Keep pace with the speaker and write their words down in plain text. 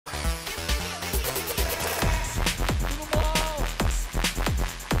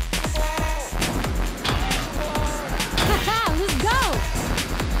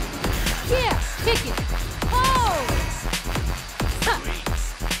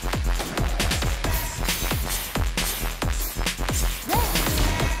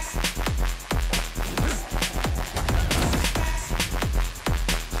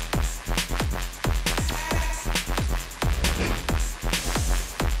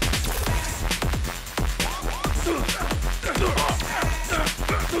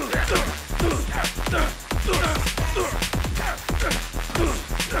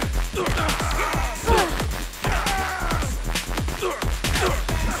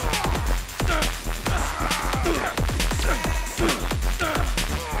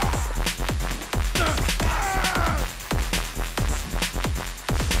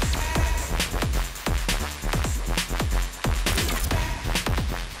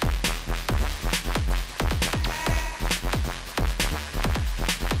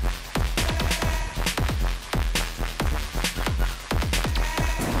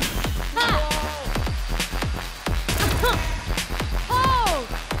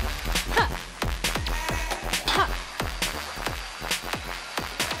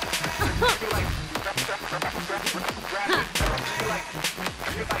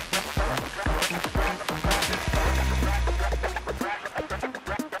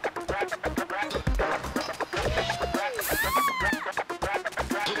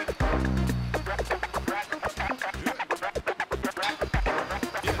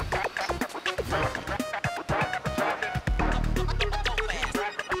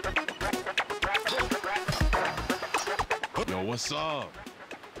what's up?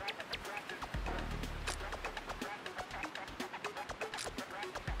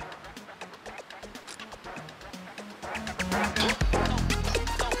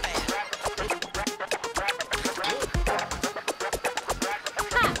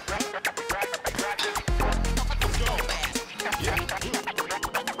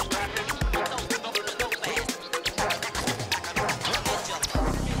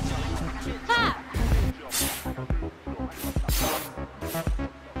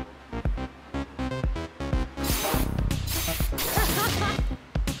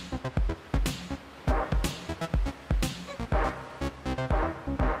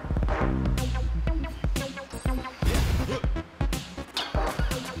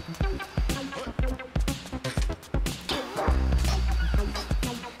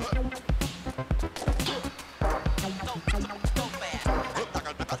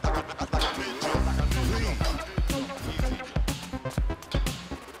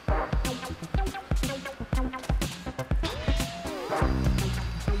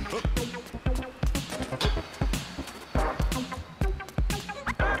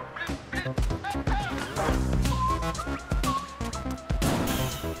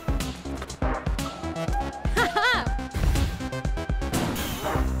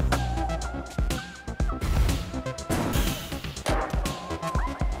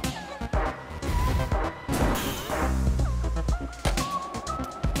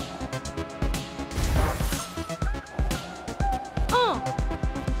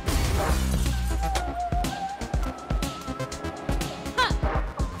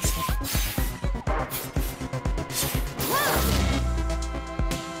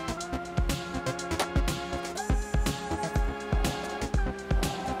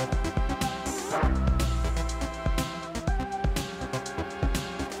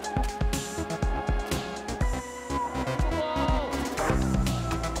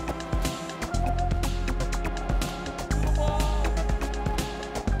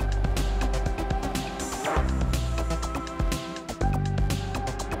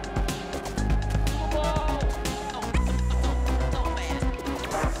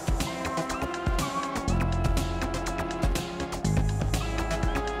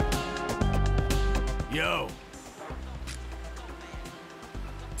 Yo.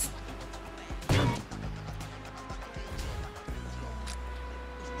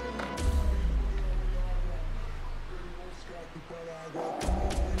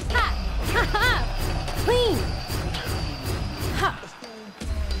 Ha! Ha ha! Clean! Ha!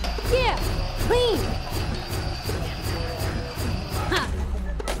 Yeah! Clean! Ha!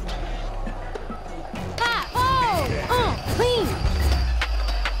 Ha! Oh! Clean!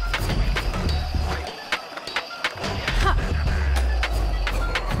 Ha!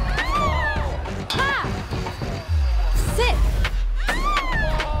 Ha! Sit!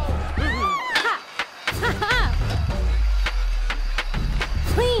 Ha! Ha ha!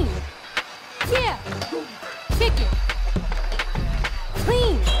 Clean! Yeah! Kick it!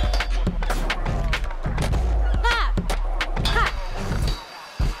 Clean! Ha! Ha!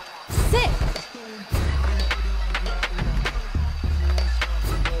 Sit!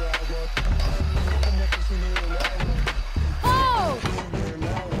 Oh!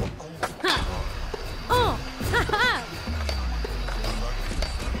 Ha! Ha ha!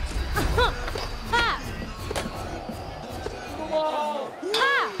 Ha!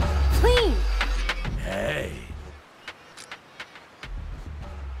 Ha! Clean! Hey.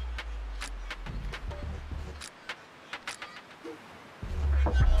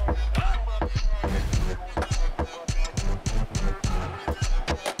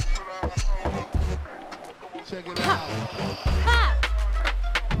 Check it Ha! out. Ha!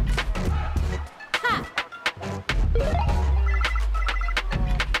 Ha!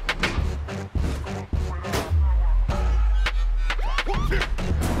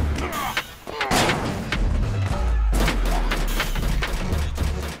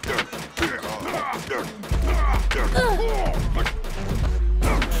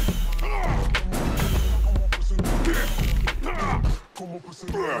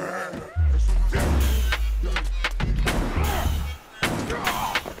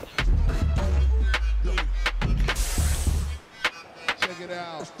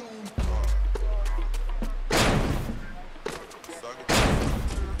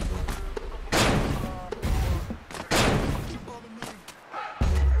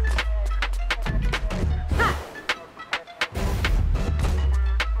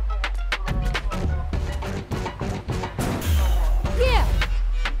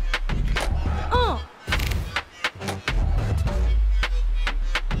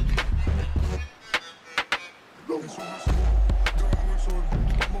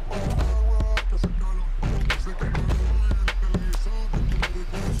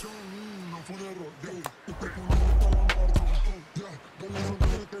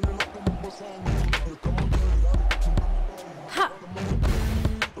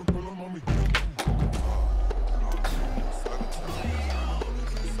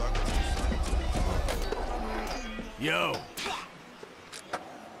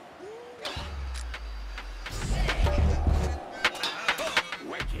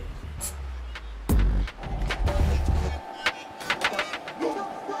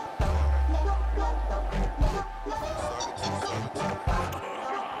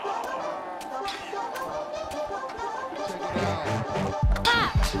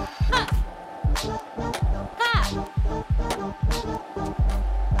 Hey.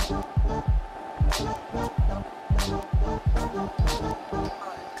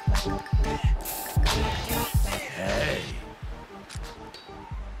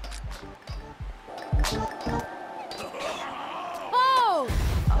 Oh!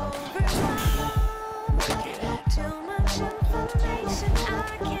 Too much information,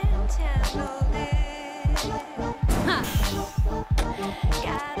 I can't handle it.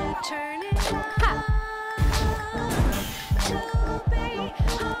 Gotta turn it on to be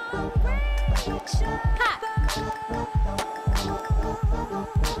unreachable.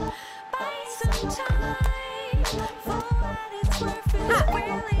 Buy some time for what it's worth. It's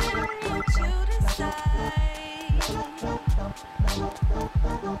really on you to decide.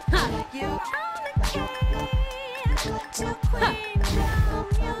 You only care to queen down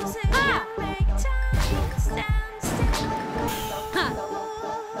music and make time stand still.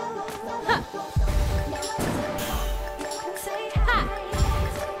 Say hi.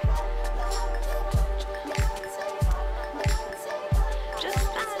 Just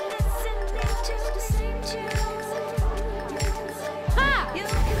by listening to the same tune. You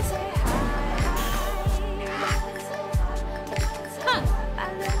can say hi. By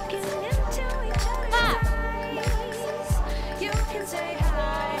looking into each other's eyes, you can say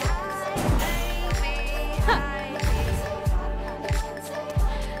hi, baby, hi.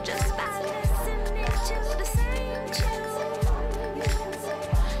 Just by listening to the same tune,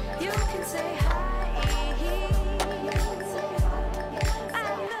 you can say hi. By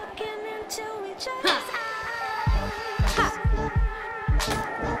looking into each other's eyes.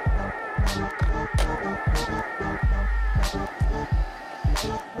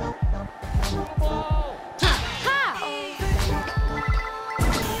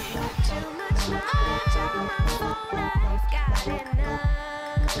 Too much knowledge on my phone, I've got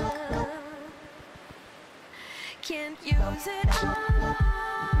enough. Can't use it all.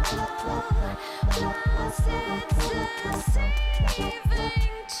 Plus it's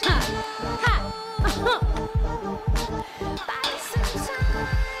deceiving too. Buy some time.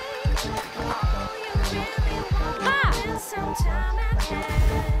 Oh, you really want some time at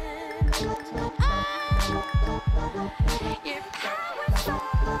hand. You're powerful.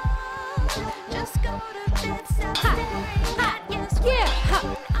 Just go to bed, stop staring at your screen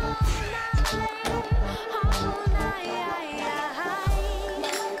all night.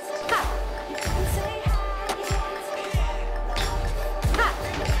 Say hi.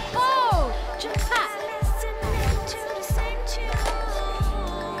 Oh! Just by listening to the same tune.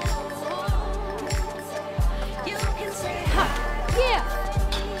 You can say hi. Yeah!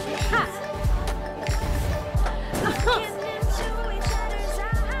 Looking into each other's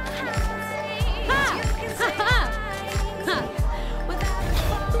eyes. You can say hi. Without a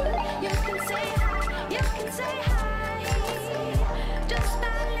phone, you can say hi. You can say hi. Just by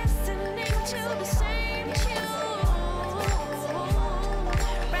listening to the same tune.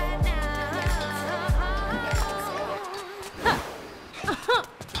 Right now.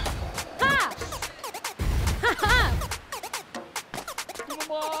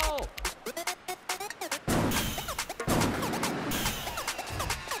 Oh!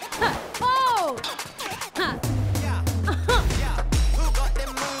 Who got them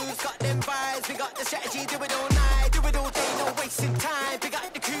moves, got them vibes? We got the strategy, do it all night, do it all day, no wasting time. We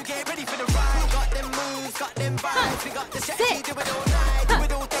got the crew, get ready for the ride. Who got them moves, got them vibes? We got the strategy, do it all night, do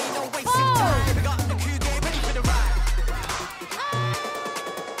it all day, no wasting time. We got the crew, get ready for the ride.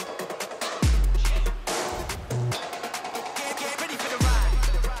 Get ready for the ride.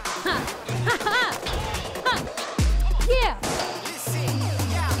 Yeah! Listen,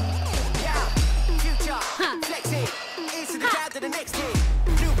 yeah, future, flexing, into the crowd to the next hit.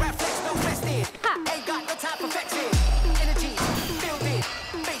 New rap flex, no resting. Ain't got no time for flexing. Energy, building,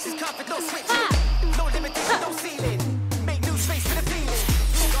 faces covered, no switching. No limitation, no ceiling. Make new space for the feeling.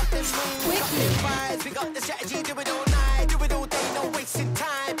 We got them moves, got them vibes. We got the strategy, do it all night, do it all day, no wasting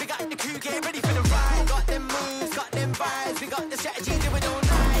time. We got the crew, get ready for the ride. Got them moves, got them vibes. We got the strategy, do it all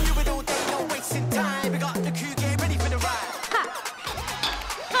night, do it all day, no wasting time. We got the crew, get ready for the ride.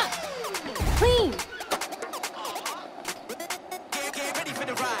 Clean! Get ready for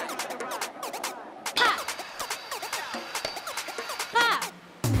the ride.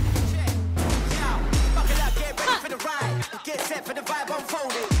 Buckle up, get ready for the ride. Get set for the vibe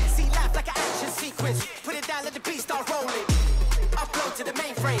unfolding. See life like an action sequence. Put it down, let the beat start rolling. Upload to the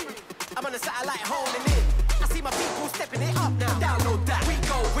mainframe. I'm on the satellite holding it. I see my people stepping it up now. Download that, we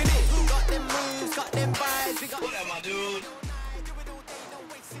go with it. Got them moves, got them vibes. We got my dude.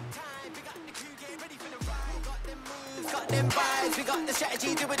 got them vibes, we got the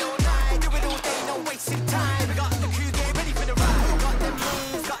strategy, do it all night, do it all day, no wasting time. We got the crew, get ready for the ride. Got them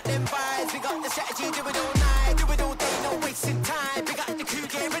moves, got them vibes, we got the strategy, do it all night, do it all day, no wasting time. We got the crew,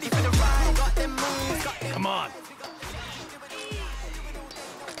 get ready for the ride. Got them moves, got them. Come on.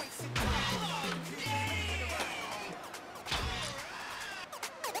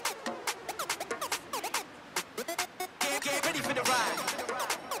 Get ready for the ride.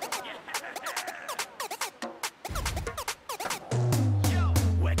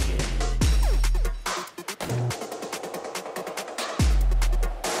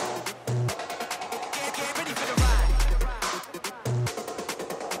 Get ready for the ride.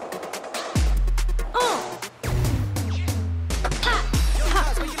 Yo,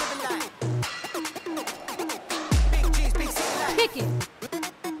 cuz, where you living like? Big G's, big city life. Kick it.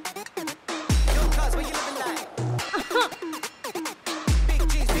 Yo, cuz, where you living like? Big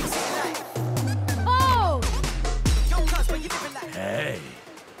G's, big city life. Oh! Yo, cuz, where you living like? Hey.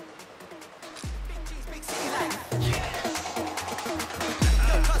 Big G's, big city life.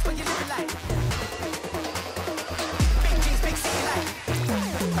 Yo, cuz, where you living like? Big G's, big city life.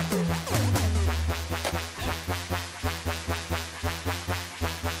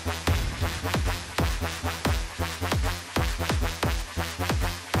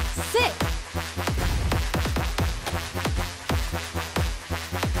 Sit.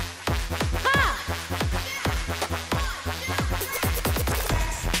 Ha!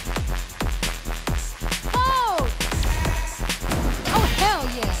 Oh! Oh, hell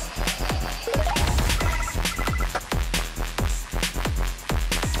yeah!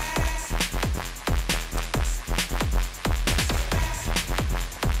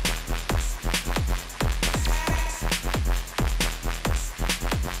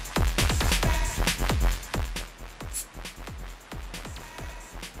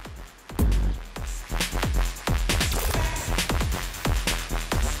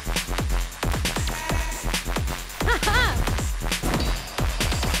 Ha ha!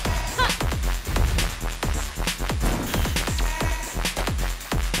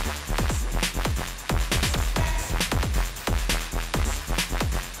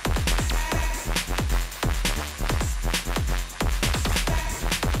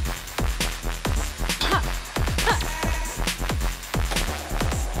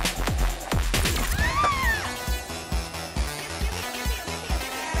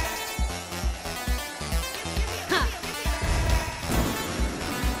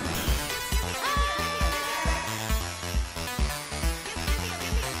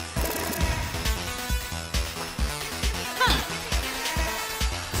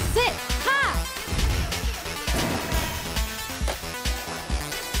 Sit. Ha!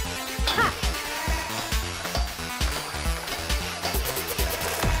 Ha!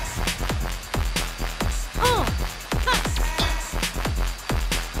 Ha!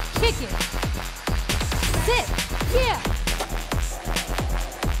 Kick it. Sit. Yeah.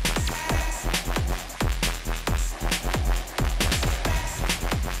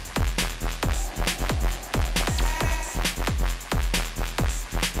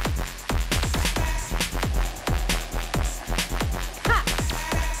 Ha!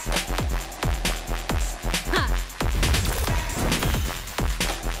 Ha! Ha!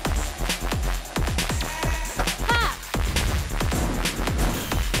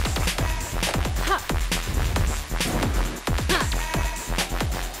 Ha!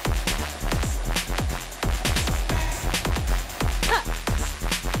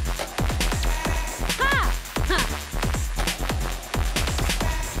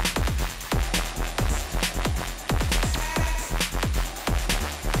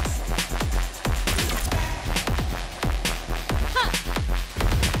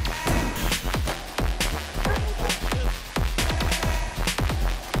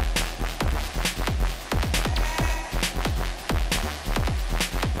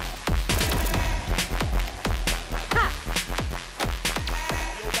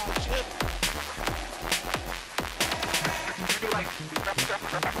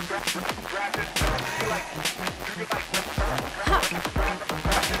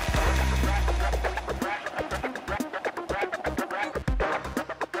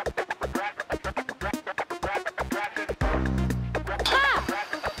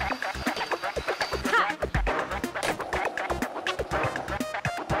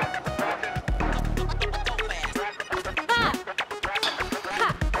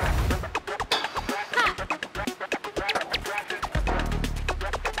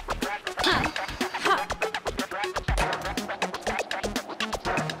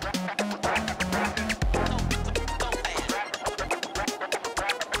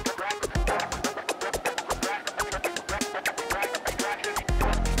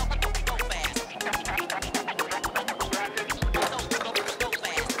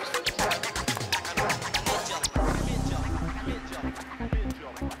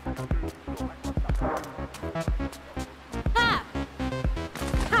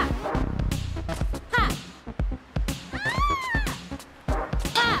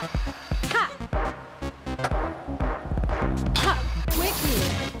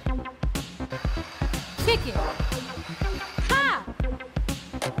 Take it. Ha!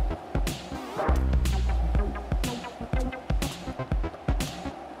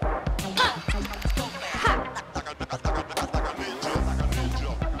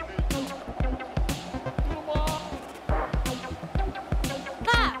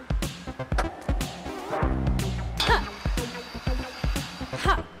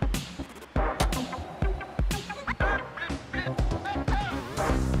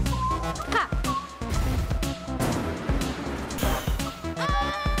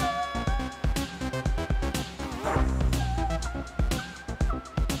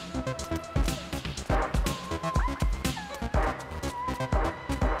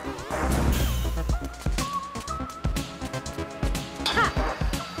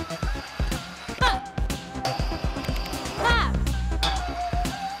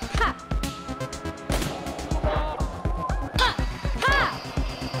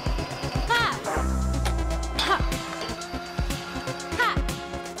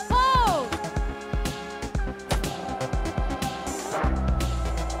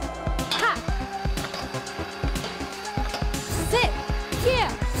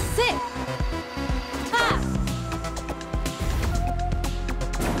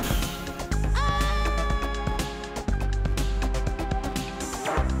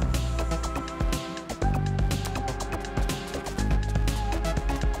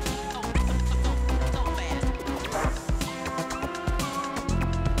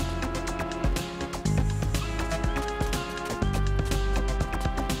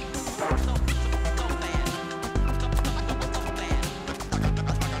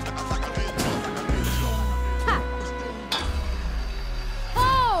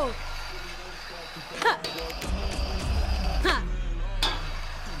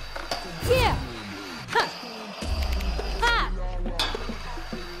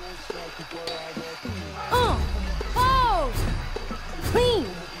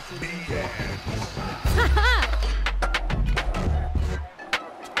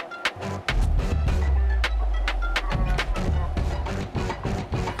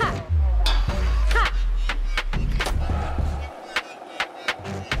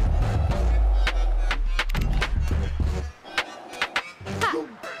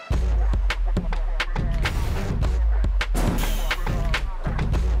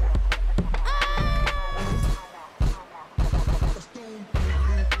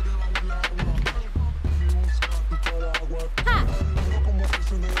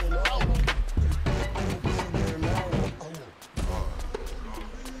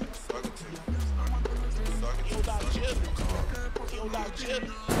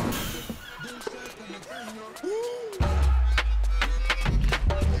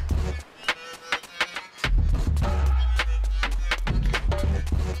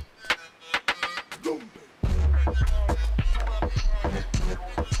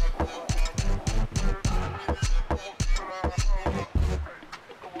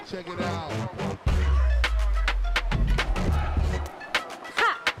 Check it out.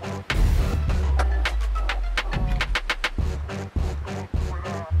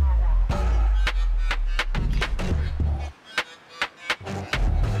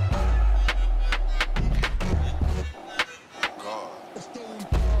 Let's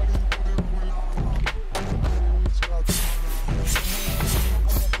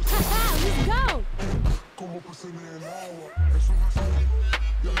go!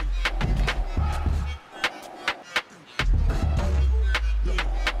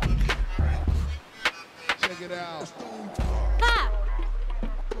 Check it out. Ha!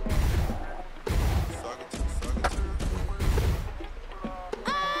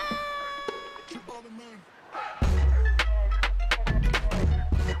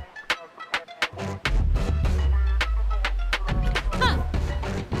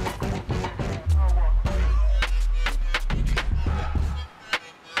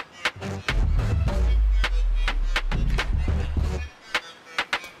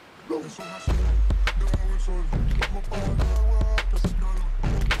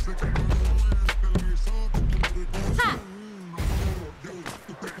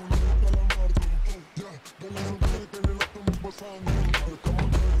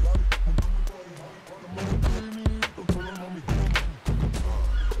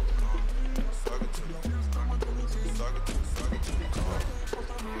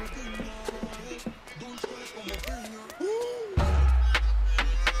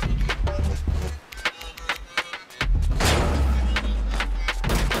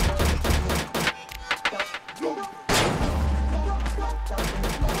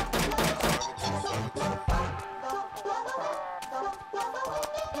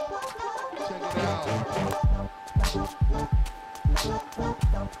 Check it out.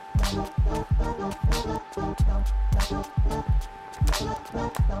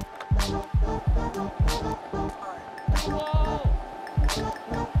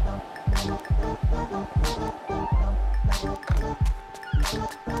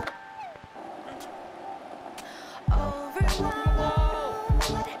 Overload,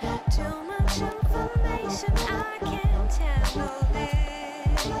 too much information, I can't handle this.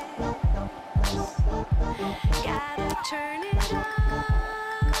 Gotta turn it up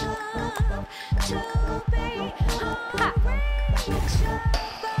to be unreachable.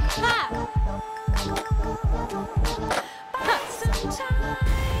 Buy some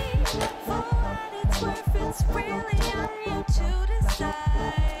time for what it's worth. It's really on you to decide.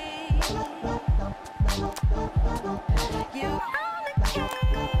 You only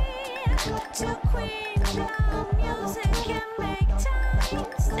care to queen down music and make time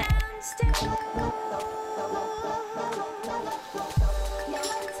stand still.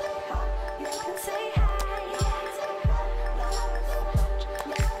 You can say hi.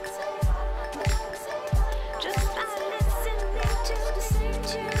 Just by listening to the same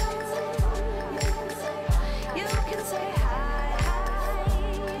tune. You can say hi.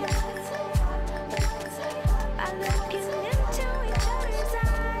 By looking into each other's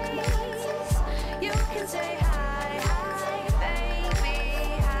eyes, you can say hi, hi, baby,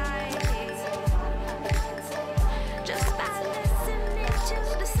 hi. Just by listening to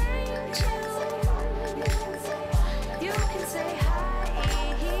the same tune, you can say hi.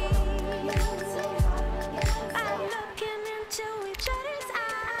 By looking into each other's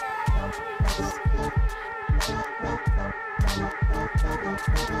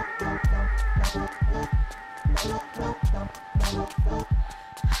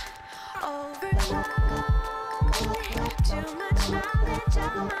Overload, too much knowledge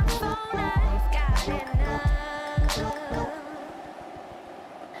on my phone, I've got enough.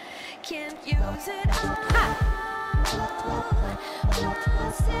 Can't use it all,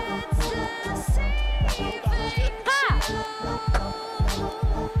 plus it's deceiving too.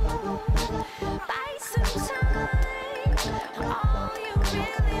 Buy some time, all you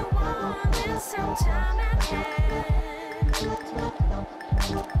really want is some time at hand.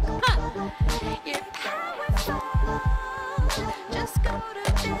 You're powerful. Just go to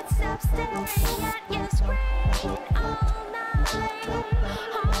bed, stop staring at your screen all night,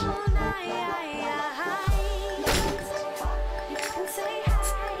 all night. You can say hi.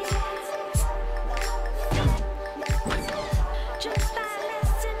 Just by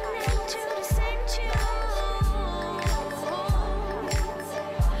listening to the same tune.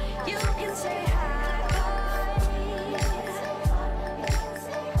 You can say hi.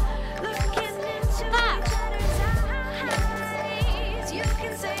 Looking into each other's eyes, you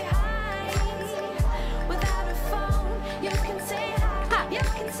can say hi. Without a phone, you can say hi. You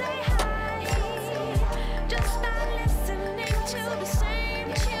can say hi. Just by listening to the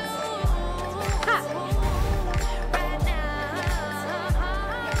same tune. Right now.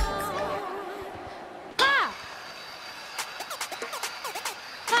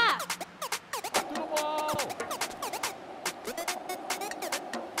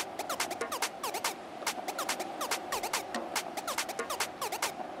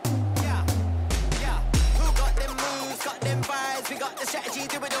 Yeah, yeah. Who got them moves, got them vibes? We got the strategy,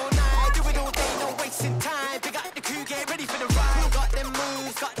 do it all night, do it all day, no wasting time. We got the crew, get ready for the ride. Who got them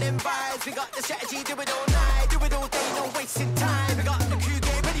moves, got them vibes? We got the strategy, do it all night, do it all day, no wasting time. We got the crew,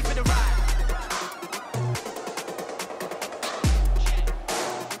 get ready for the ride.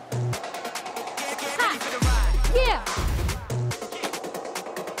 Get ready for the ride. Yeah.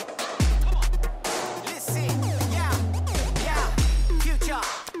 Listen, yeah, yeah. Future,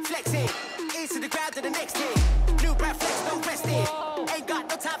 flexing, into the crowd to the next thing. New brand flex, no resting. Ain't got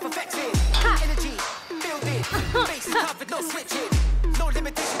no time for vexing. Energy, building, faces covered, no switching. No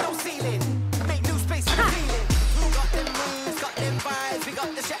limitation, no ceiling. Make new space for the feeling. Who got them moves, got them vibes? We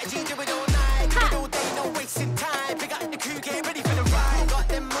got the strategy, do it all night, do it all day, no wasting time. We got the crew, get ready for the ride. Got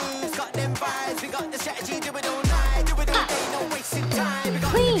them moves, got them vibes. We got the strategy, do it all night, do it all day, no wasting time. We got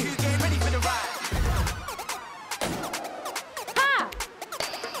the crew, get ready for the ride.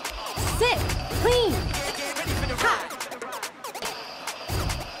 Sit. Clean. Get ready for the ride.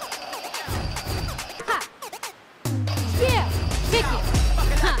 Yeah. Kick it.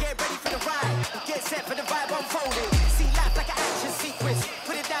 Buckle up, get ready for the ride. Get set for the vibe unfolding. See life like an action sequence.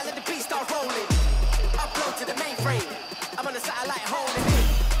 Put it down, let the beat start rolling. Upload to the mainframe. I'm on the satellite holding it.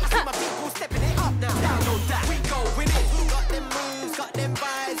 I see my people stepping it up now. Download that, we go with it. Got them moves, got them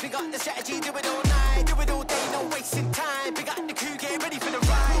vibes. We got the strategy, do it all night, do it all day, no wasting time. We got the crew, get ready for the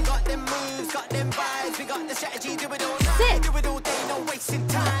ride. Got them moves,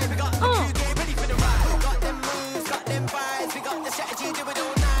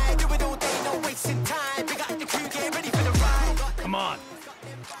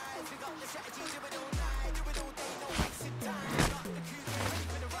 them vibes. We got the strategy, do it all night, do it all day, no wasting time. Got the crew get ready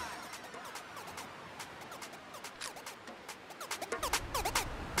for the ride.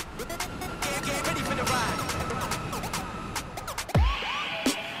 Get ready for the ride.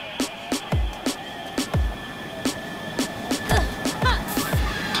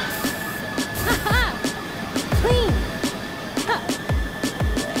 Clean.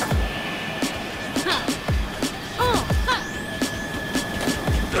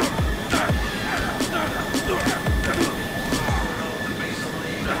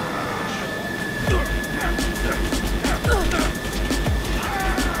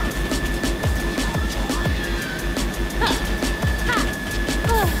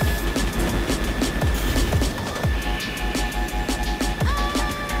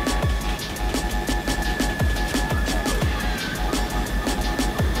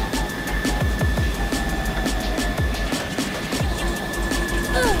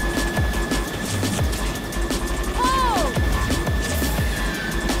 Ugh.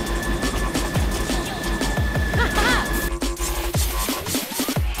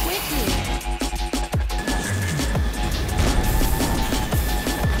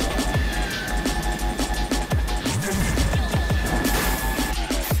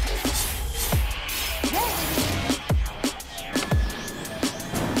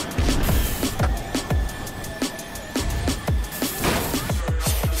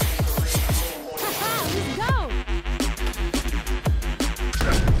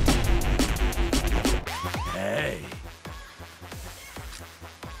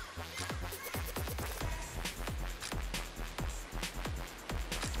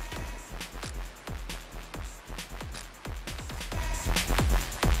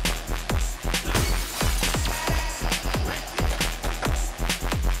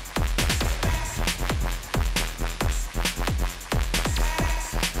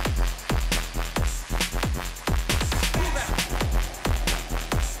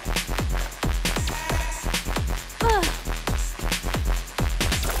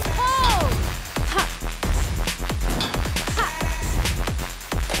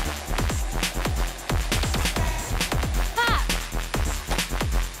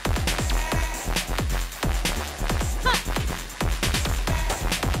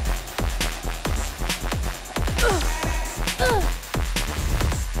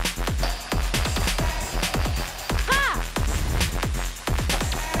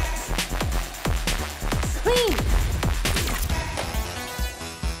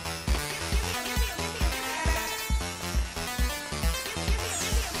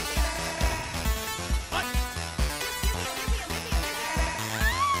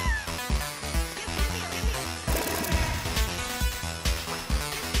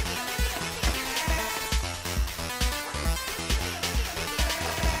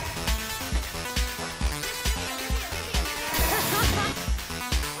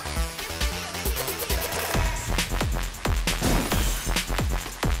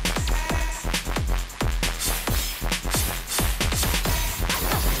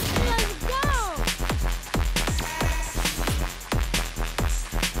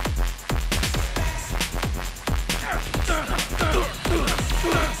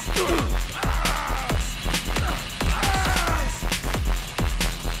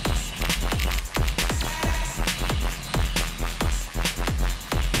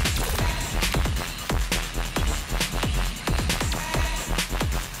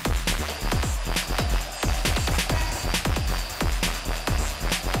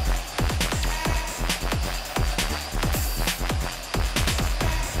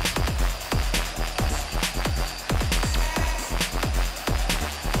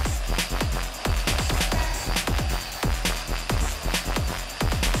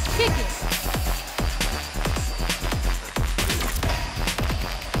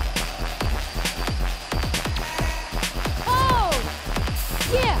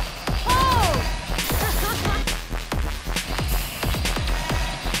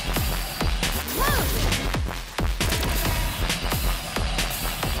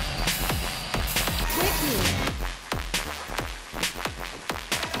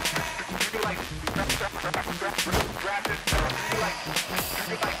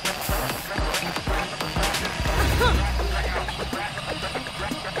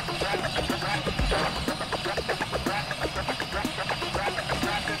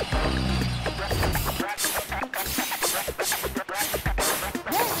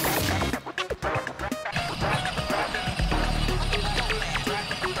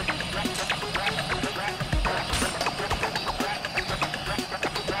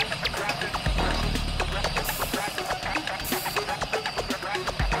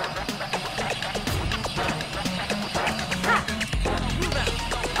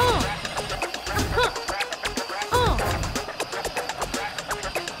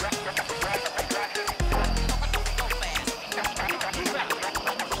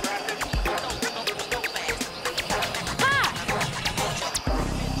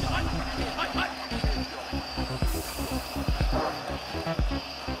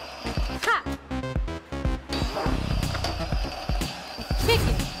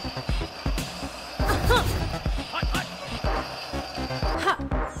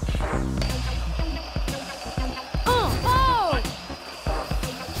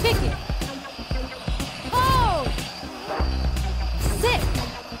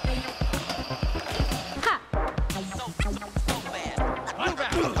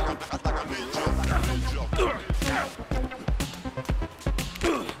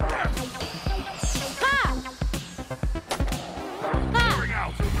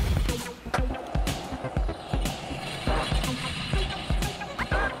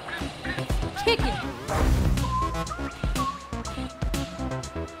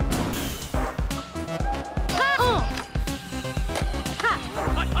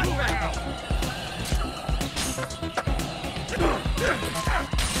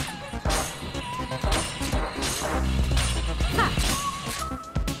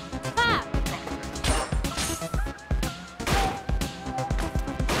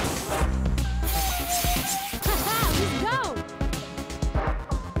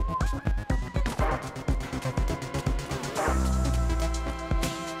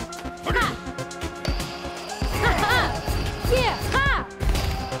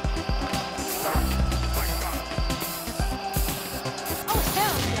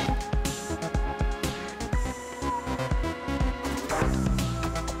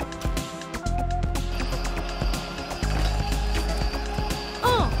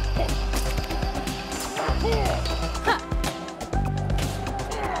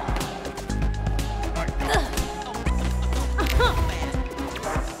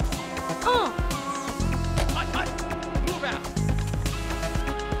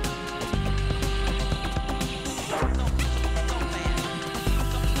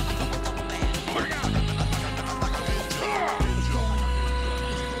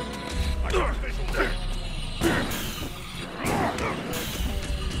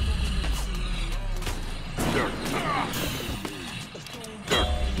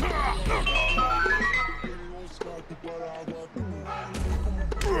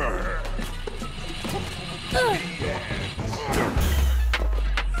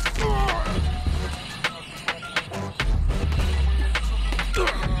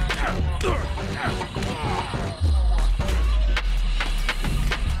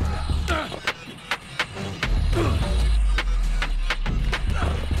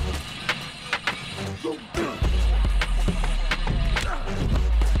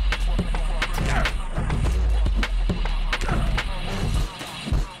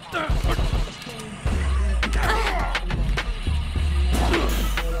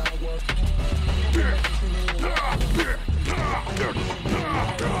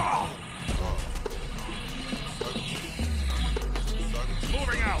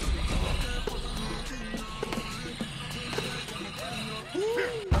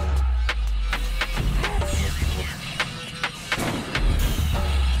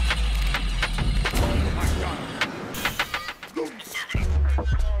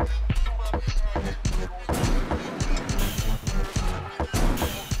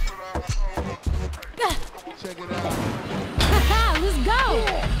 Check it out. Haha, let's go!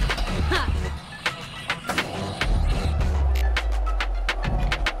 Ha.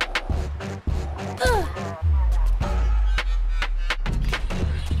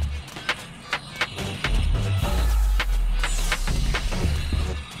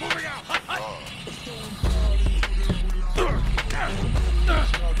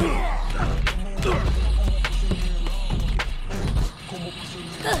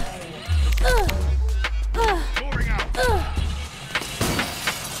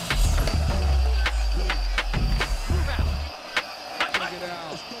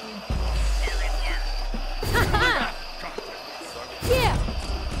 Yeah!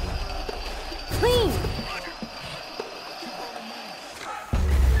 Clean!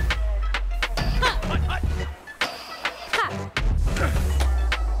 Ha! Ha!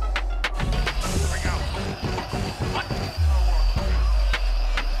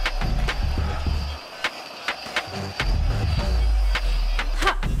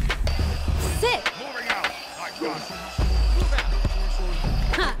 Ha! Sit!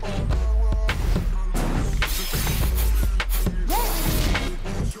 Ha!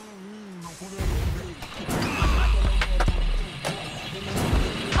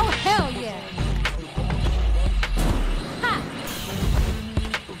 Oh, hell yeah! Ha!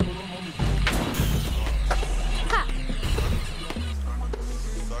 Ha!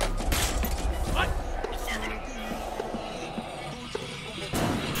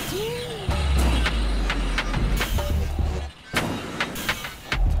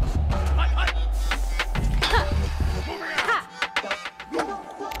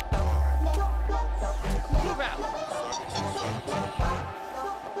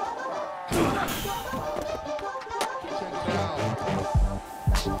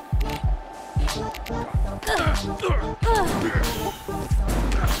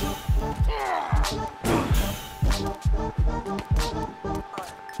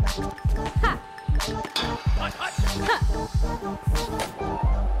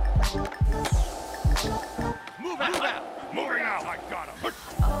 Moving out. I got him.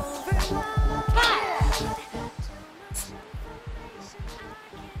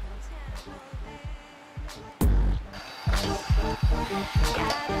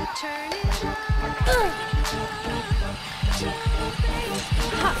 Turn it on.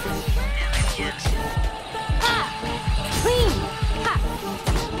 Clean! Ha!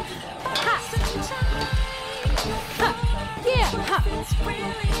 Ha! Ha! Yeah! Ha!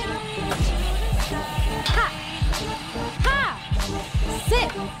 Ha! Ha! Sit!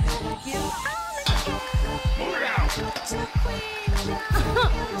 Moving out. Clean!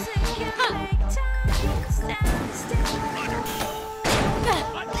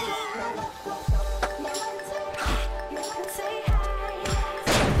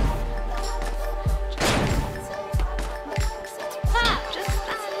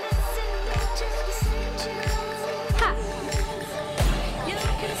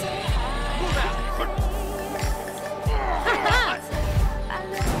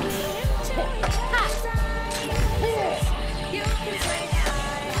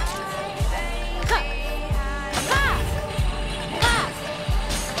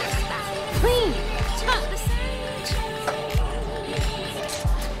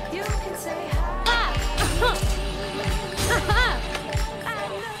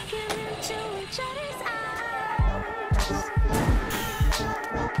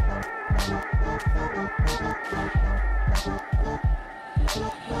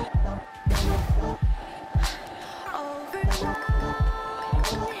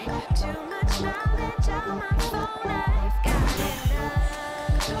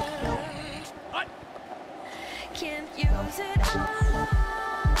 Can't use it all.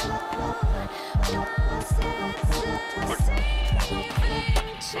 Plus it's a saving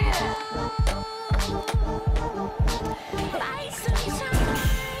chill. Buy some time.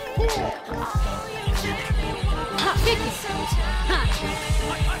 All you really want Ha! Vicky! is some time. Ha!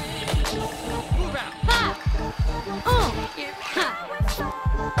 Move out. Ha! You Ha! know it's all.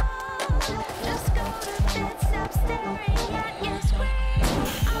 Just go to bed, stop staring at your screen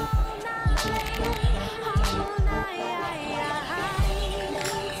all night. All night.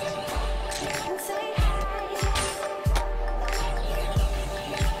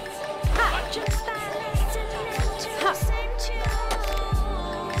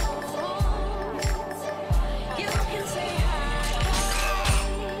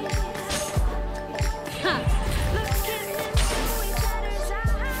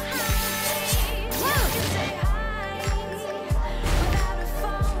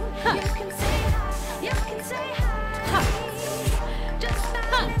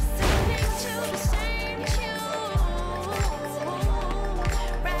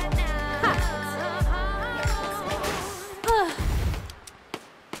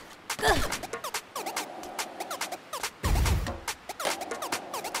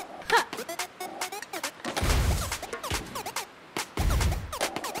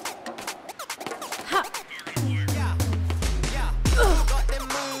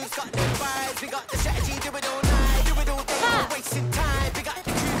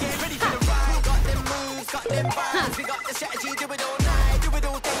 them vibes. We got the strategy, do it all night, do it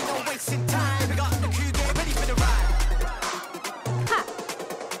all day, no wasting time. We got the crew, get ready for the ride. Ha.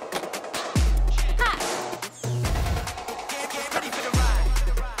 Ha. Get ready for the ride.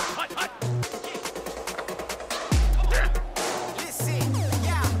 Listen,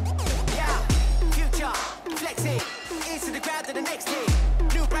 yeah, future, flexing, into the ground to the next thing.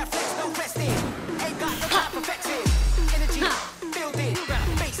 New brand flex, no resting. Ain't got no time for vexing. Energy, building,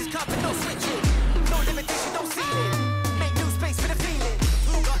 faces covered, no switching. No limitation, no ceiling. Make new space for the feeling.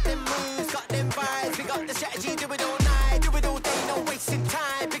 Who got them moves, got them vibes. We got the strategy, do it all night, do it all day, no wasting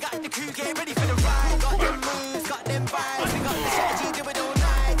time. We got the crew, get ready for the ride. Got them moves, got them vibes. We got the strategy, do it all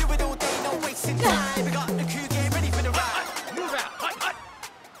night, do it all day, no wasting time. We got the crew, get ready for the ride. Move out.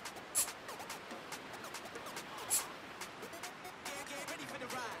 Get ready for the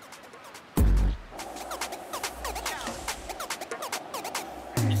ride.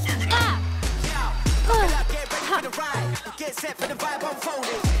 Ha. Buckle up, get ready for the ride. Get set for the vibe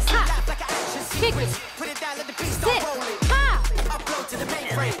unfolding. See life like an action sequence. Put it down, let the beat start Sit. rolling. Ha. Upload to the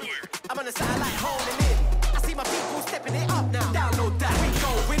mainframe. I'm on the satellite holding in. I see my people stepping it up now. Download that, we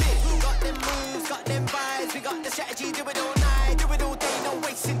go with it. Got them moves, got them vibes. We got the strategy, do it all night, do it all day, no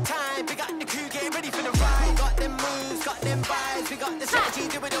wasting time. We got the crew, get ready for the ride. Got them moves, got them vibes. We got the strategy,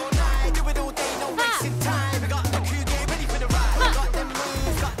 do it all night, do it all day, no wasting time. We got the crew, get ready for the ride. Got them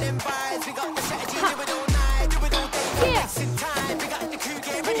moves, got them vibes. We got the strategy, do it all night, do it all day, no Yeah. wasting time. We got the crew,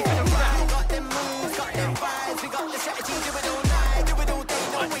 get ready for the ride. Got them moves, got them vibes. We got the strategy, do it all night, do it all day,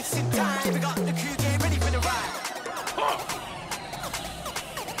 no wasting time. We got the crew, get ready for the ride.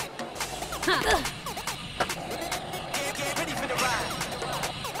 Get ready for the ride.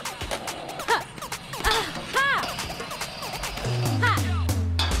 Ha. Ha. Ha. Ha.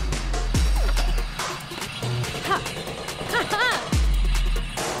 Ha. Ha.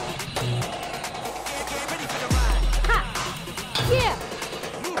 Get ready for the ride. Ha. Yeah.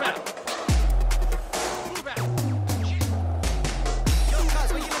 Move out. Move out. Yo, cuz,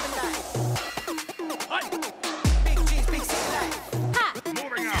 where you living like? Big G's, big city like. Ha.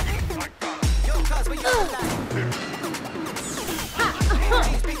 Moving out. I got it. Yo, cuz, where you living like? Ha. Big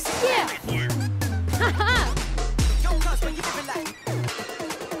G's, big city Yeah. like. Ha. Ha. Yo, cuz, where you living like?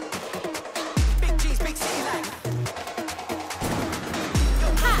 Big G's, big city like. Yo,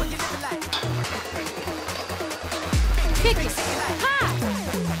 cuz, where you living like? Big G's, big city like. Ha.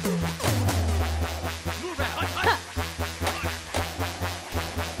 Move out. Ha.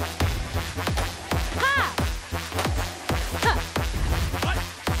 Ha. Ha.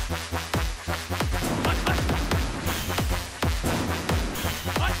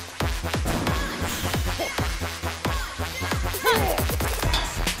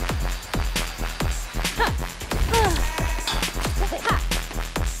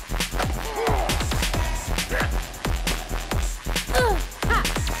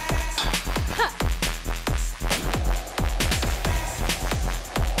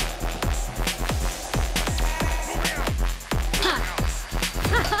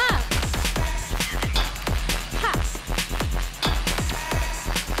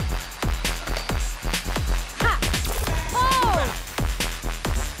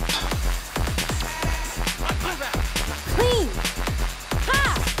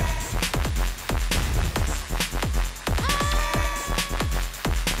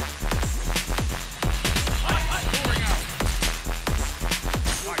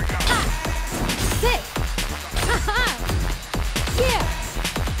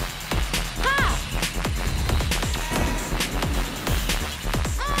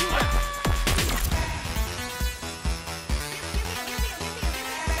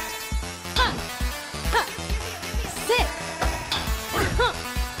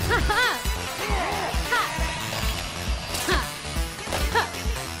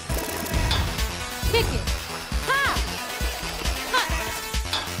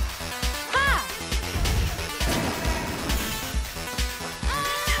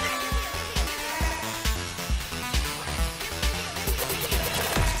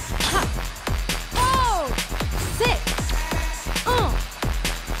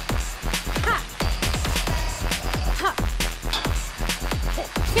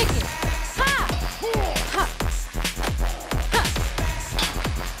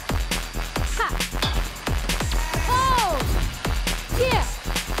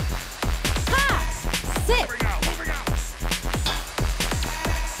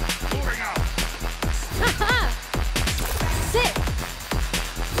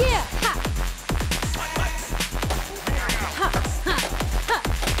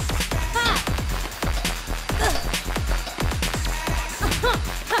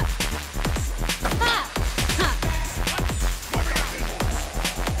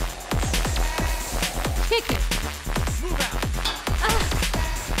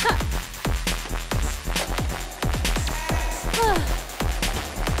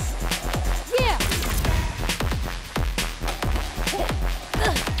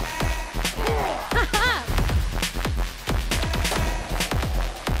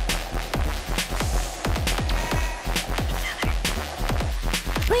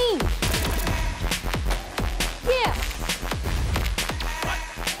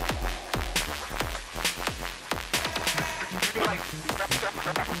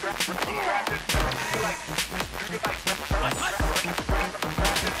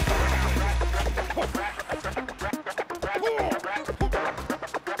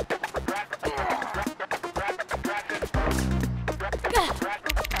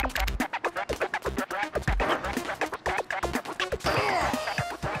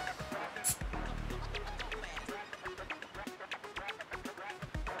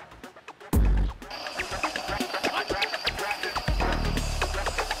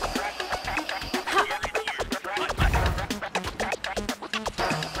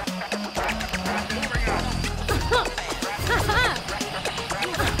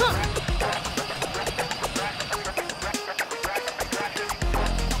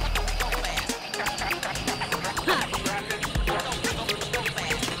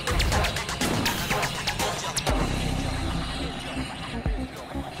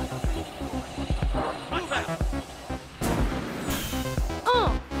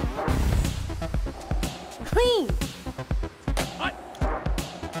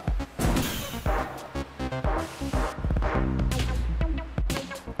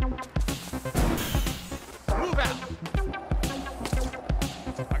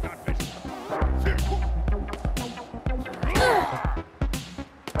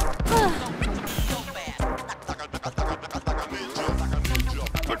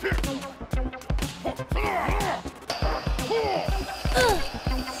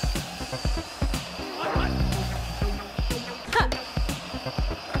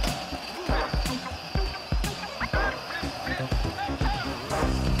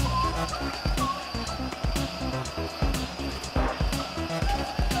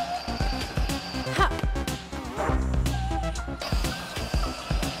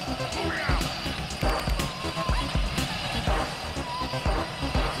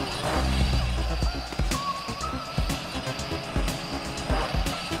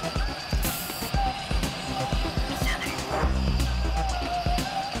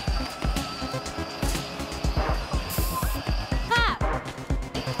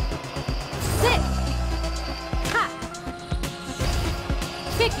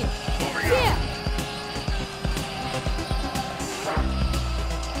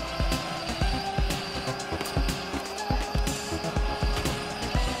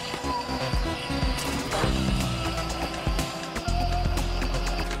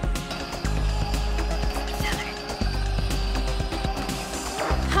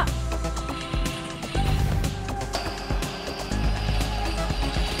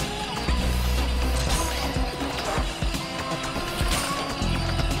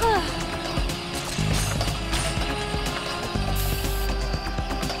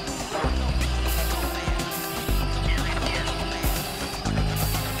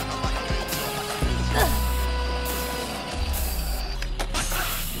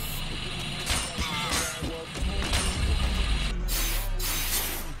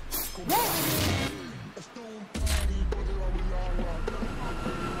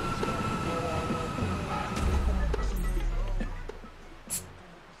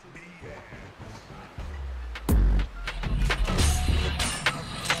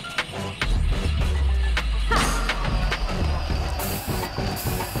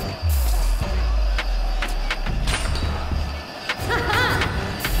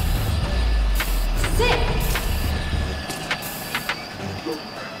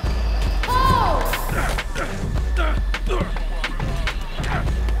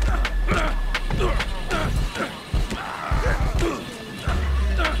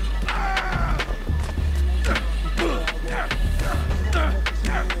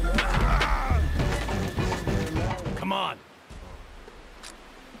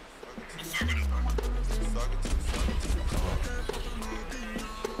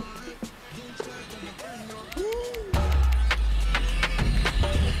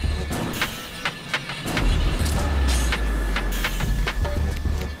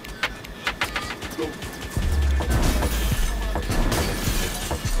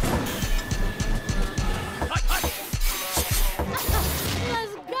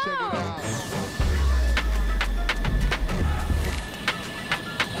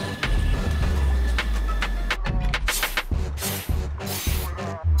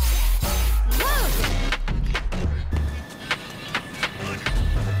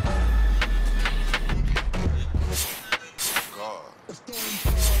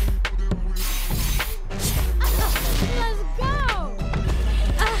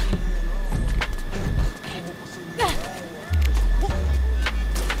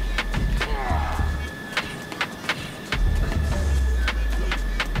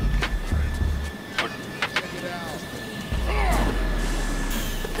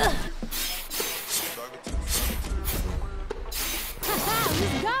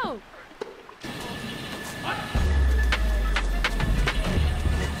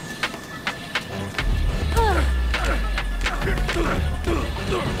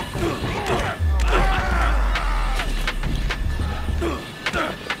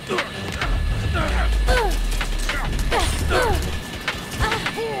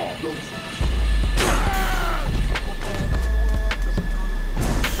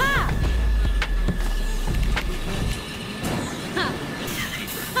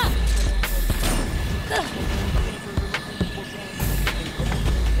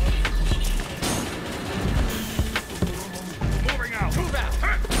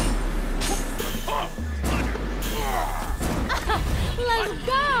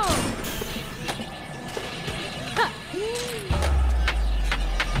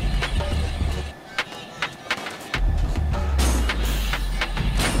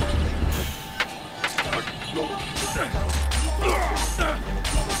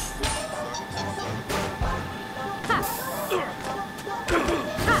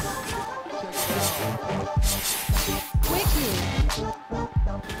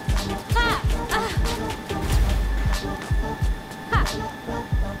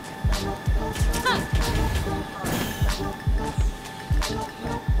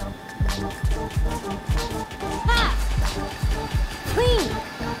 Ha! Clean!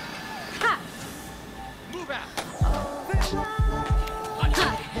 Ha! Move out. Ha!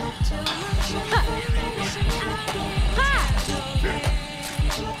 Ha!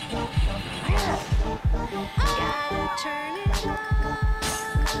 Gotta turn it up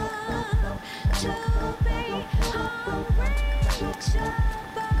to be unreachable.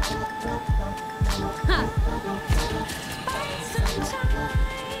 Ha! Buy some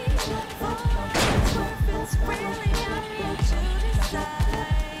time for what's worth. It's really on you to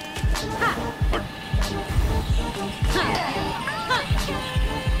decide. Ha! Ha! Ha!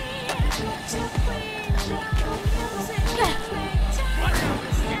 To clean down music and make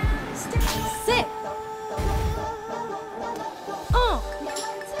time stay. Sit!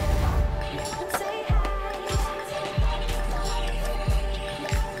 Say hi.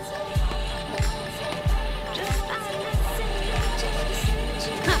 Just by listening to the same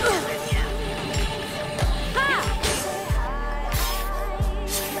tune. Ha! Say hi.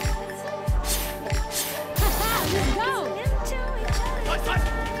 Ha! Let's go! Into each other's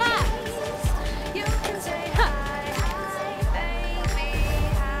Ha! you can say hi, hi, baby,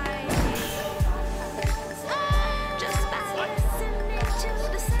 hi. Just by listening to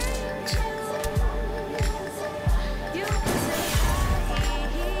the same tune, you can say hi. By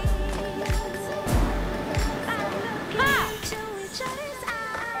looking into each other's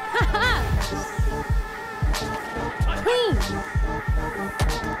eyes. Ha! Clean!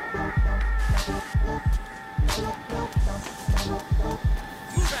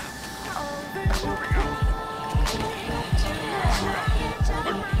 Move out.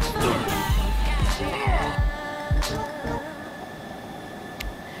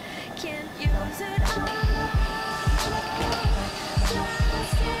 Can't use it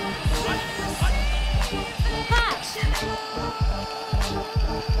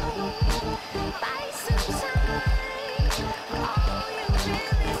Buy some time. All you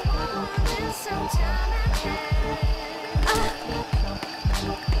really want is some time at hand.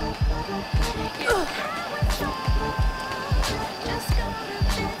 You're having fun. Just go to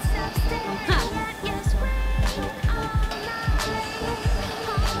bed, stop staring at your screen all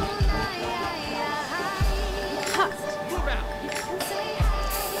night. Move out. You can say hi.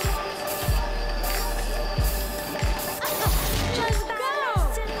 Just by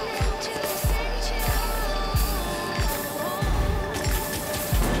listening to the same tune.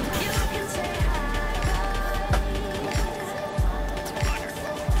 You can say hi, looking into each other's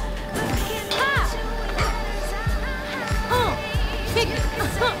eyes. Kick it!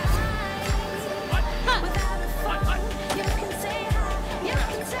 Without a phone, you can say hi. You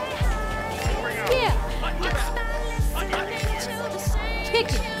can say hi. Yeah! Just by listening to the same Kick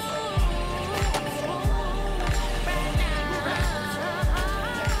it! tune. Right now.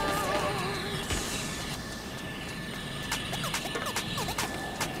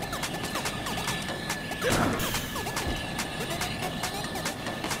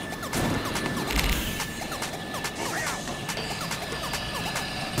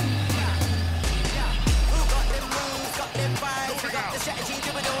 Who got them moves, got them vibes? We got the strategy,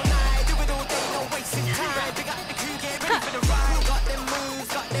 do it all night, do it all day, no wasting time. We got the crew, get ready for the ride. Who got them moves,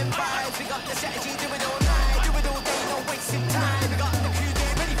 got them vibes? We got the strategy, do it all night, do it all day, no wasting time. We got the crew,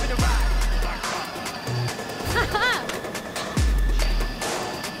 get ready for the ride. Ha! Ha!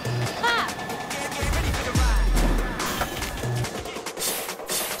 Ha! Get ready for the ride.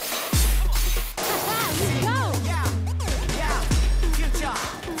 Let's go! Yeah, yeah, future,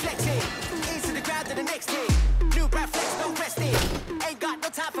 flexing, into the ground to the next thing. New brand flex, no resting. Ain't got no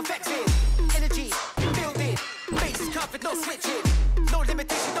time for vexing. Energy, building, bases covered, no switching. No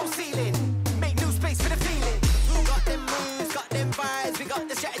limitation, no ceiling. Make new space for the feeling. Who got them moves, got them vibes? We got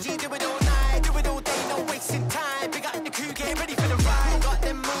the strategy, do it all night, do it all day, no wasting time. We got the crew, get ready for the ride. Who got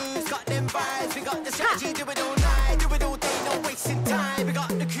them moves, got them vibes? We got the strategy, do it all night, do it all day, no wasting time. We got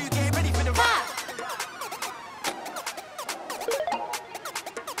the crew, get ready for the ride.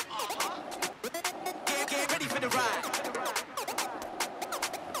 Get ready for the ride.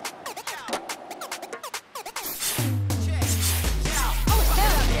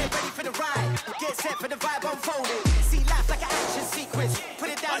 Get ready for the ride. Get set for the vibe unfolding. See life like an action sequence. Put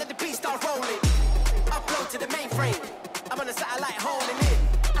it down, let the beat start rolling. Upload to the mainframe. I'm on a satellite holding in.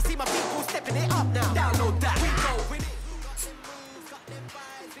 I see my people stepping it up now. Download that. We